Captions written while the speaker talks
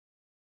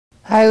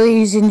Hi,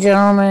 ladies and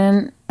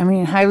gentlemen.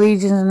 Hi,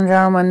 ladies and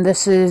gentlemen.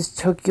 This is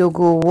Tokyo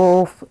Ghoul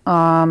Wolf,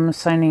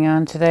 signing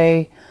on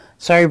today.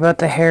 Sorry about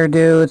the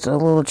hairdo. It's a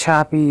little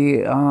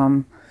choppy.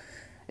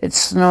 It's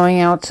snowing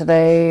out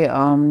today.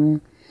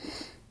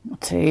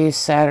 Today is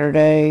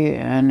Saturday,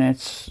 and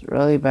it's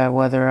really bad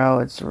weather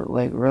out. It's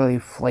like really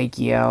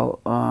flaky out.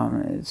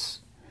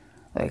 It's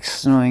like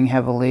snowing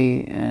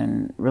heavily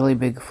and really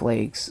big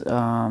flakes.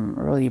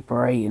 Really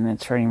bright, and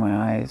it's hurting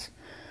my eyes.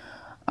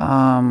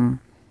 Um,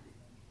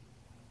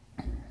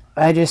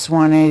 I just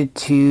wanted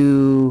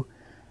to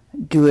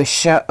do a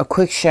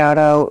quick shout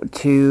out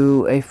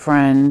to a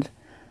friend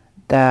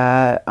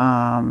that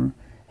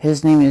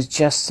his name is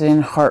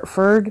Justin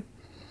Hartford.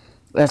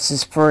 That's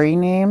his furry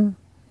name,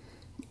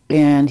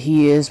 and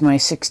he is my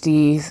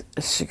 60th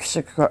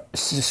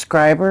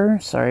subscriber.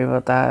 Sorry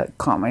about that.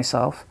 Caught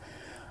myself.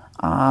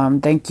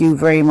 Thank you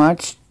very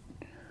much.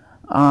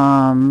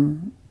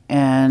 And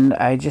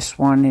I just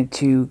wanted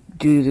to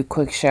do the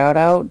quick shout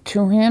out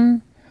to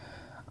him.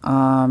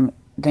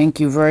 Thank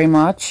you very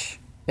much.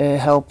 It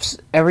helps.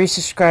 Every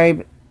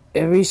subscription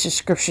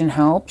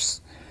helps.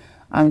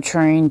 I'm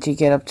trying to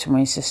get up to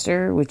my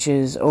sister, which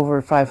is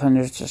over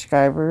 500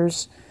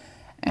 subscribers,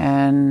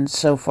 and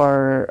so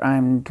far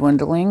I'm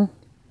dwindling.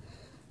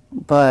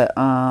 But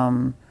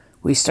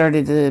we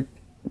started the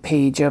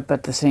page up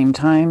at the same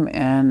time,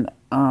 and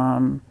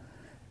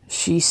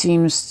she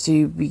seems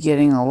to be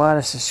getting a lot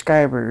of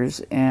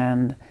subscribers,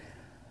 and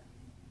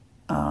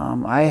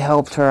I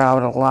helped her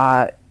out a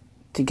lot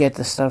to get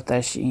the stuff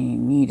that she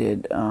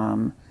needed,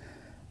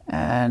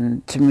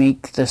 and to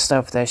make the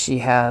stuff that she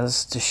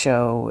has to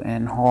show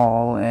and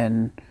haul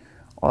and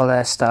all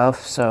that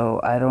stuff.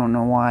 So I don't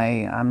know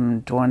why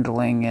I'm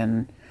dwindling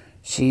and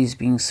she's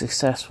being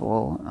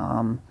successful.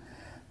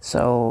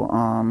 So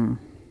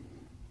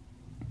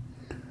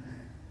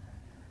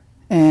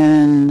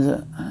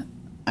and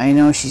I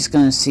know she's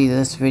gonna see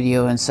this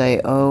video and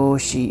say, "Oh,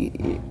 she's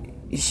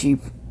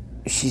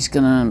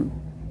gonna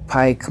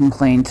probably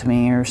complain to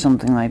me or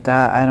something like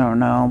that." I don't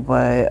know,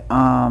 but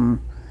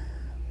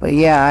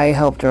yeah, I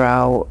helped her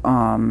out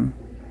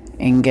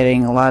in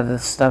getting a lot of the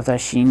stuff that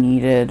she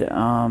needed,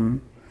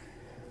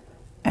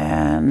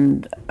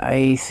 and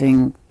I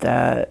think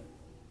that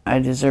I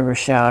deserve a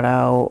shout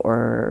out,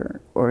 or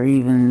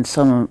even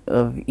some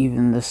of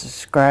even the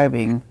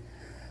subscribing,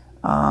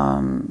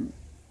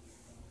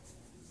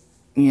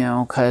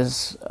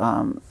 because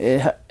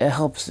it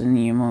helps in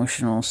the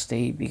emotional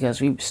state,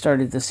 because we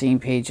started the same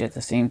page at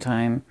the same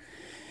time,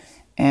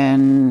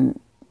 and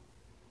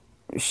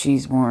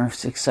she's more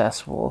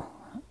successful.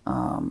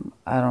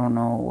 I don't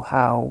know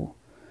how,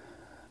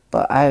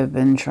 but I've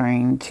been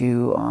trying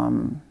to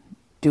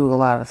do a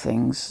lot of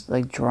things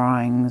like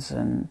drawings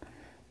and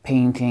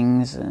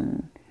paintings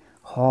and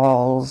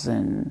hauls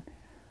and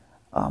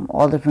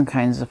all different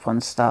kinds of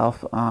fun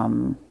stuff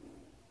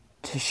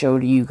to show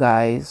to you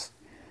guys.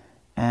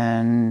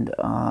 And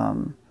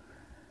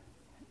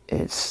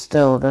it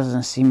still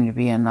doesn't seem to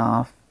be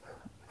enough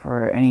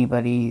for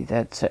anybody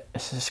that's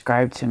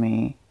subscribed to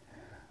me.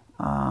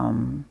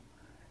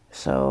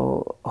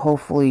 So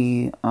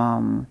hopefully,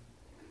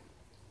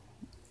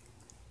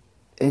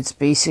 it's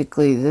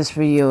basically, this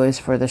video is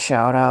for the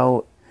shout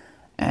out,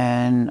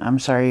 and I'm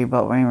sorry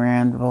about my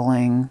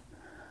rambling.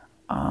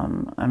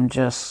 I'm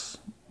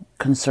just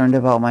concerned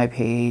about my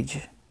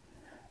page,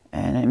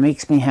 and it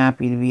makes me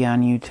happy to be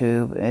on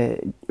YouTube.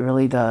 It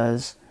really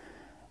does.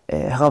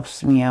 It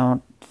helps me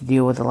out to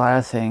deal with a lot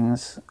of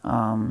things.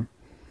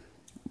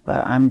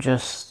 But I'm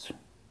just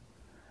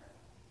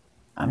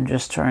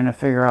trying to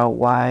figure out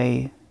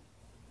why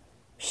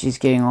she's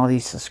getting all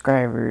these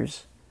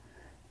subscribers,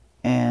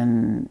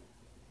 and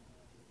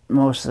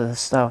most of the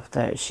stuff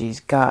that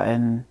she's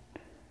gotten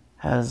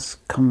has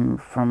come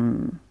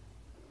from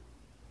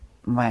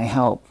my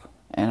help,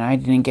 and I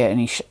didn't get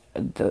any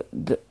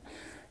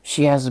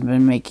she hasn't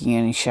been making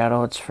any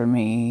shoutouts for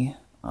me,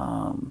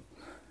 and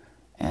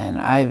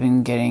I've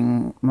been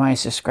getting my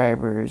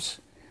subscribers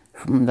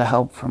from the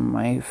help from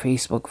my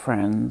Facebook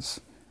friends,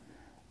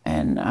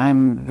 and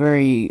I'm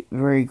very,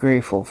 very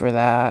grateful for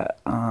that.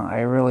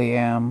 I really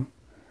am.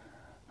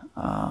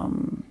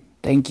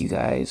 Thank you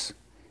guys.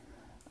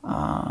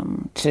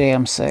 Today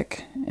I'm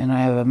sick and I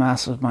have a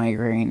massive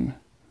migraine.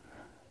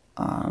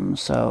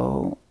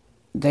 So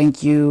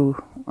thank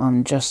you,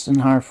 Justin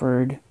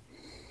Hartford.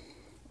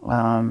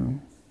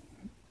 Good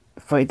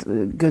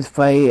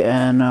fight,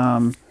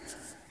 and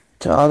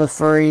to all the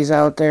furries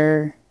out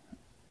there,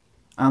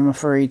 I'm a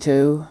furry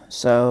too,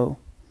 so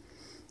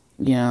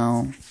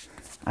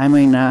I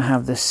may not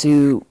have the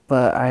suit,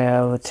 but I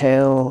have a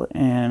tail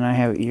and I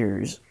have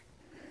ears,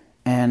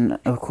 and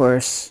of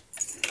course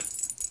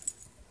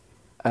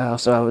I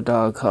also have a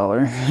dog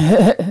collar.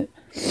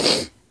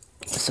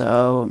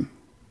 So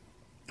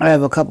I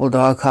have a couple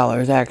dog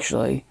collars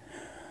actually.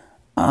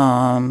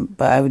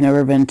 But I've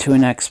never been to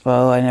an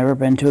expo. I've never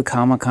been to a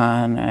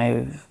Comic-Con.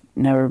 I've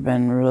never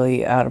been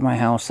really out of my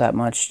house that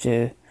much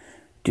to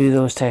do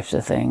those types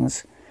of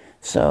things.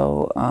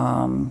 So,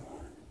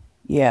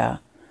 yeah.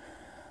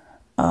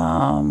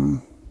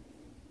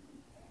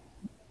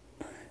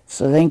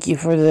 So thank you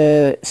for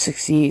the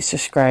 60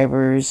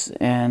 subscribers,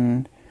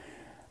 and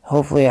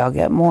hopefully I'll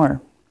get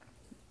more.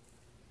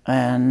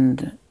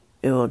 And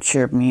it will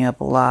cheer me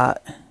up a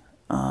lot.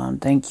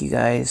 Thank you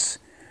guys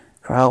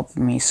for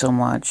helping me so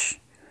much.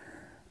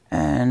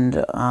 And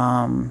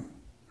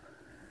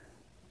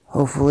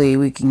hopefully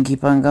we can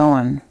keep on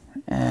going.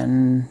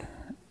 And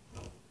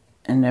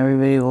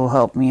everybody will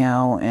help me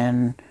out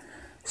and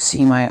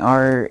see my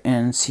art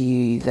and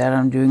see that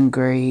I'm doing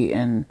great,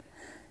 and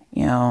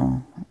you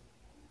know,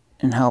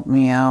 and help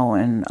me out,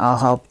 and I'll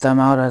help them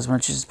out as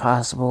much as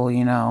possible,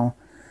 you know,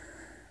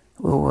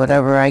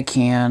 whatever I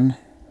can.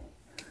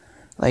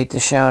 Like the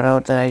shout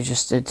out that I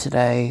just did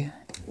today,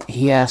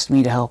 he asked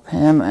me to help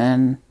him,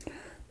 and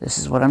this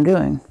is what I'm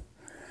doing.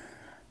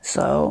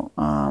 So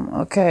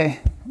okay,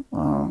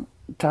 well,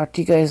 talk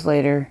to you guys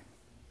later.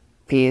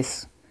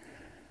 Peace.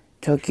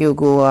 Tokyo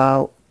Ghoul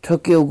out.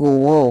 Tokyo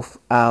Ghoul Wolf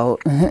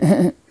out.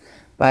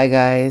 Bye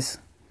guys.